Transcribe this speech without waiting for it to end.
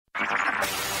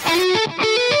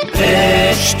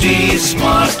HD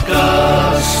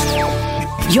Smartcast.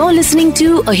 You're listening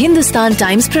to a Hindustan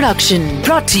Times production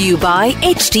brought to you by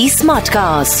HD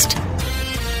Smartcast.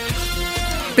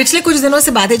 पिछले कुछ दिनों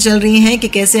से बातें चल रही हैं कि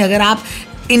कैसे अगर आप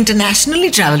इंटरनेशनली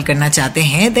ट्रैवल करना चाहते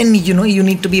हैं then you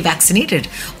need to be vaccinated,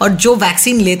 और जो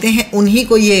वैक्सीन लेते हैं उन्हीं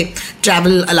को ये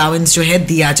ट्रैवल अलाउंस जो है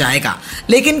दिया जाएगा.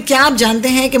 लेकिन क्या आप जानते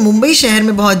हैं कि मुंबई शहर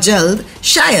में बहुत जल्द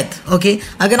शायद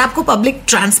अगर आपको पब्लिक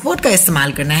ट्रांसपोर्ट का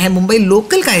इस्तेमाल करना है, मुंबई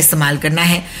लोकल का इस्तेमाल करना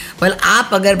है, आप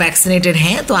अगर वैक्सीनेटेड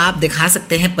हैं तो आप दिखा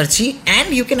सकते हैं पर्ची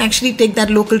and you can actually take that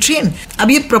local train.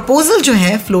 अब ये प्रपोजल जो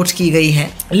है फ्लोट की गई है,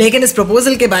 लेकिन इस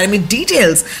प्रपोजल के बारे में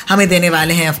डिटेल्स हमें देने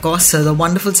वाले हैं of course the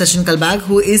wonderful Sachin Kalbag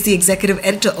who is the executive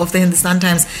editor of the Hindustan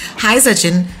times. Hi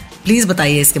Sachin, please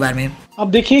बताइए इसके बारे में.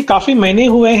 अब देखिए, काफी महीने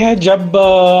हुए हैं जब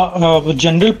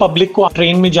जनरल पब्लिक को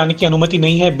ट्रेन में जाने की अनुमति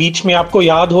नहीं है. बीच में आपको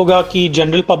याद होगा कि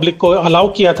जनरल पब्लिक को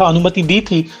अलाउ किया था, अनुमति दी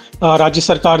थी राज्य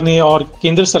सरकार ने और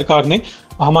केंद्र सरकार ने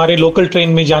हमारे लोकल ट्रेन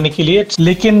में जाने के लिए.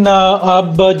 लेकिन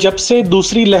अब जब से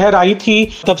दूसरी लहर आई थी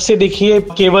तब से देखिए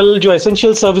केवल जो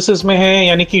एसेंशियल सर्विसेज में हैं,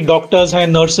 यानी कि डॉक्टर्स हैं,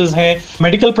 नर्सेज हैं,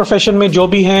 मेडिकल प्रोफेशन में जो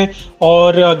भी हैं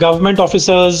और गवर्नमेंट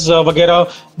ऑफिसर्स वगैरह,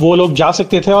 वो लोग जा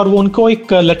सकते थे. और उनको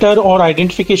एक लेटर और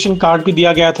आइडेंटिफिकेशन कार्ड भी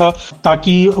दिया गया था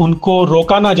ताकि उनको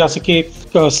रोका ना जा सके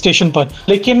स्टेशन पर.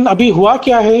 लेकिन अभी हुआ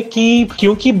क्या है कि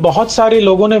क्योंकि बहुत सारे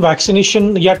लोगों ने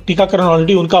वैक्सीनेशन या टीकाकरण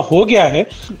ऑलरेडी उनका हो गया है,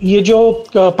 ये जो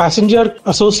पैसेंजर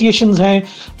एसोसिएशंस हैं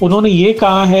उन्होंने ये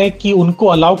कहा है कि उनको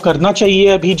अलाउ करना चाहिए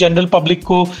अभी जनरल पब्लिक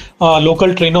को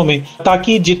लोकल ट्रेनों में,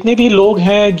 ताकि जितने भी लोग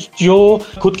हैं जो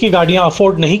खुद की गाड़ियां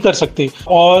अफोर्ड नहीं कर सकते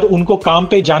और उनको काम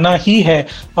पे जाना ही है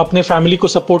अपने फैमिली को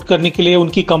सपोर्ट करने के लिए,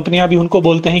 उनकी कंपनियां भी उनको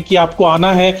बोलते हैं कि आपको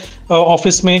आना है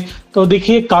ऑफिस में. तो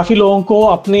देखिए काफी लोगों को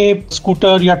अपने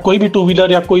स्कूटर या कोई भी टू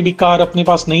व्हीलर या कोई भी कार अपने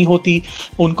पास नहीं होती,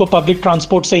 उनको पब्लिक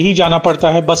ट्रांसपोर्ट से ही जाना पड़ता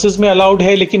है. बसेस में अलाउड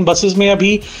है, लेकिन बसेस में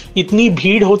अभी इतनी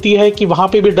भीड़ होती है कि वहां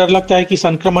पे भी डर लगता है कि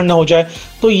संक्रमण न हो जाए.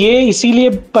 तो ये इसीलिए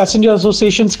पैसेंजर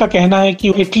एसोसिएशंस का कहना है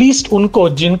कि एटलीस्ट उनको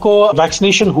जिनको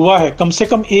वैक्सीनेशन हुआ है, कम से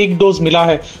कम एक डोज मिला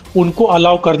है, उनको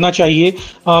अलाउ करना चाहिए.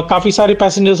 काफी सारे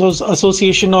पैसेंजर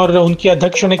एसोसिएशन और उनके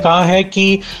अध्यक्षों ने कहा है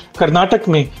कि कर्नाटक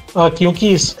में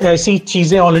क्योंकि ऐसी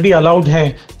चीजें ऑलरेडी अलाउड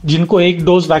हैं, जिनको एक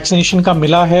डोज वैक्सीनेशन का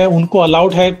मिला है उनको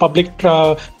अलाउड है पब्लिक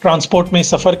ट्रांसपोर्ट में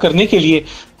सफर करने के लिए.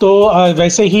 तो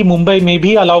वैसे ही मुंबई में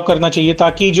भी अलाउ करना चाहिए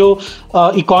ताकि जो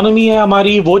इकोनॉमी है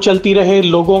हमारी वो चलती रहे,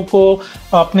 लोगों को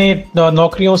अपने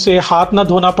नौकरियों से हाथ ना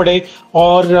धोना पड़े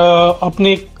और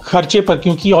अपने खर्चे पर,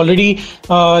 क्योंकि ऑलरेडी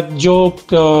जो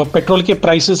पेट्रोल के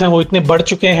प्राइसेस हैं वो इतने बढ़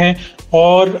चुके हैं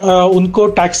और उनको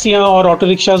टैक्सियां और ऑटो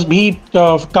रिक्शास भी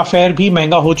का फेयर भी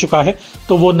महंगा हो चुका है,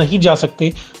 तो वो नहीं जा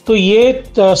सकते. तो ये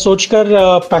सोचकर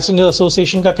पैसेंजर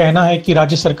एसोसिएशन का कहना है कि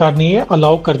राज्य सरकार ने ये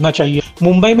अलाउ करना चाहिए.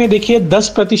 मुंबई में देखिए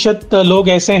 10% लोग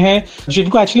ऐसे हैं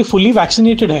जिनको एक्चुअली फुली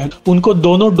वैक्सीनेटेड है, उनको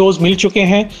दोनों डोज मिल चुके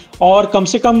हैं, और कम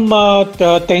से कम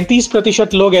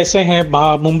 33% लोग ऐसे हैं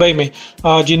मुंबई में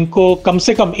जिनको कम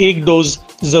से कम एक डोज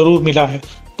जरूर मिला है.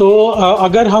 तो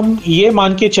अगर हम ये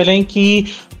मान के चलें कि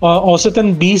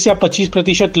औसतन 20 या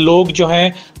 25% लोग जो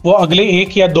हैं वो अगले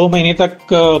 1 या 2 महीने तक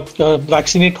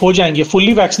वैक्सीनेट हो जाएंगे,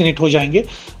 फुल्ली वैक्सीनेट हो जाएंगे,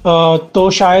 तो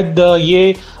शायद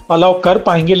ये अलाउ कर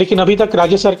पाएंगे. लेकिन अभी तक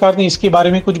राज्य सरकार ने इसके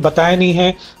बारे में कुछ बताया नहीं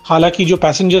है. हालांकि जो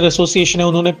पैसेंजर एसोसिएशन है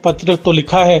उन्होंने पत्र तो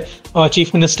लिखा है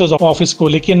चीफ मिनिस्टर्स ऑफिस को,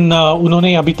 लेकिन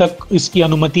उन्होंने अभी तक इसकी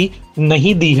अनुमति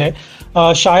नहीं दी है.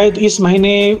 शायद इस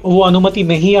महीने वो अनुमति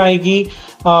नहीं आएगी,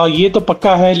 ये तो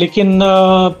पक्का है, लेकिन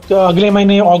अगले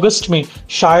महीने अगस्त में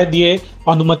शायद ये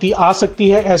अनुमति आ सकती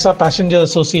है, ऐसा पैसेंजर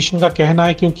एसोसिएशन का कहना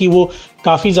है, क्योंकि वो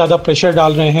काफ़ी ज़्यादा प्रेशर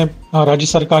डाल रहे हैं राज्य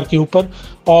सरकार के ऊपर.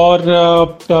 और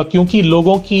क्योंकि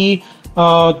लोगों की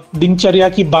दिनचर्या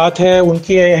की बात है,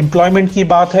 उनके एम्प्लॉयमेंट की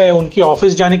बात है, उनके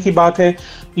ऑफिस जाने की बात है,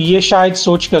 ये शायद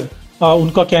सोचकर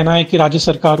उनका कहना है कि राज्य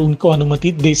सरकार उनको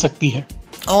अनुमति दे सकती है.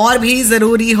 और भी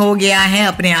ज़रूरी हो गया है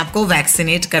अपने आप को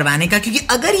वैक्सीनेट करवाने का, क्योंकि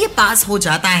अगर ये पास हो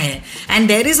जाता है and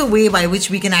there is a way by which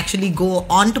we can actually go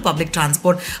on to public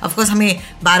transport. Of course हमें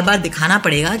बार बार दिखाना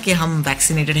पड़ेगा कि हम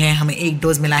वैक्सीनेटेड हैं, हमें एक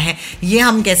डोज मिला है. ये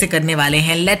हम कैसे करने वाले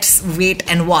हैं, let's wait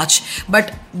and watch.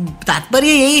 But तात्पर्य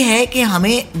यही है कि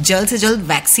हमें जल्द से जल्द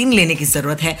वैक्सीन लेने की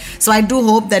ज़रूरत है. So I do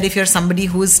hope that if you are somebody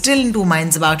who is still in two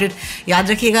minds about it,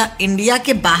 याद रखिएगा इंडिया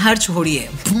के बाहर छोड़िए,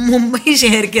 मुंबई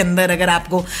शहर के अंदर अगर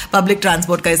आपको पब्लिक ट्रांसपोर्ट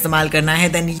पासपोर्ट का इस्तेमाल करना है,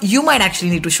 then you might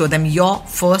actually need to show them your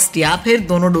first या फिर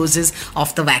दोनों डोजेस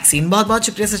ऑफ द वैक्सीन। बहुत बहुत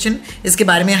शुक्रिया सचिन इसके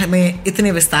बारे में हमें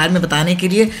इतने विस्तार में बताने के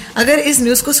लिए। अगर इस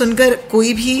न्यूज़ को सुनकर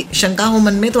कोई भी शंका हो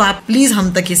मन में तो आप प्लीज़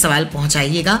हम तक ये सवाल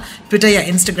पहुंचाइएगा। ट्विटर या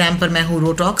इंस्टाग्राम पर मैं हूँ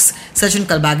रोटॉक्स, Sachin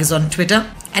Kalbag is on Twitter.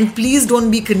 And please don't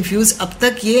be confuse, अब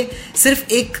तक ये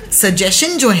सिर्फ एक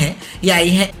सजेशन जो है ये आई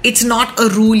है, it's not a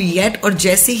rule yet. और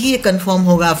जैसे ही ये कंफर्म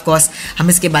होगा ऑफ कोर्स हम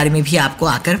इसके बारे में भी आपको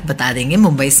आकर बता देंगे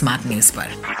मुंबई स्मार्ट न्यूज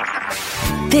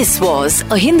पर। This was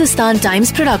a Hindustan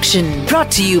Times production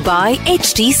brought to you by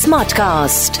HT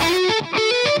Smartcast।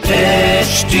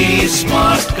 HT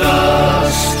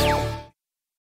Smartcast।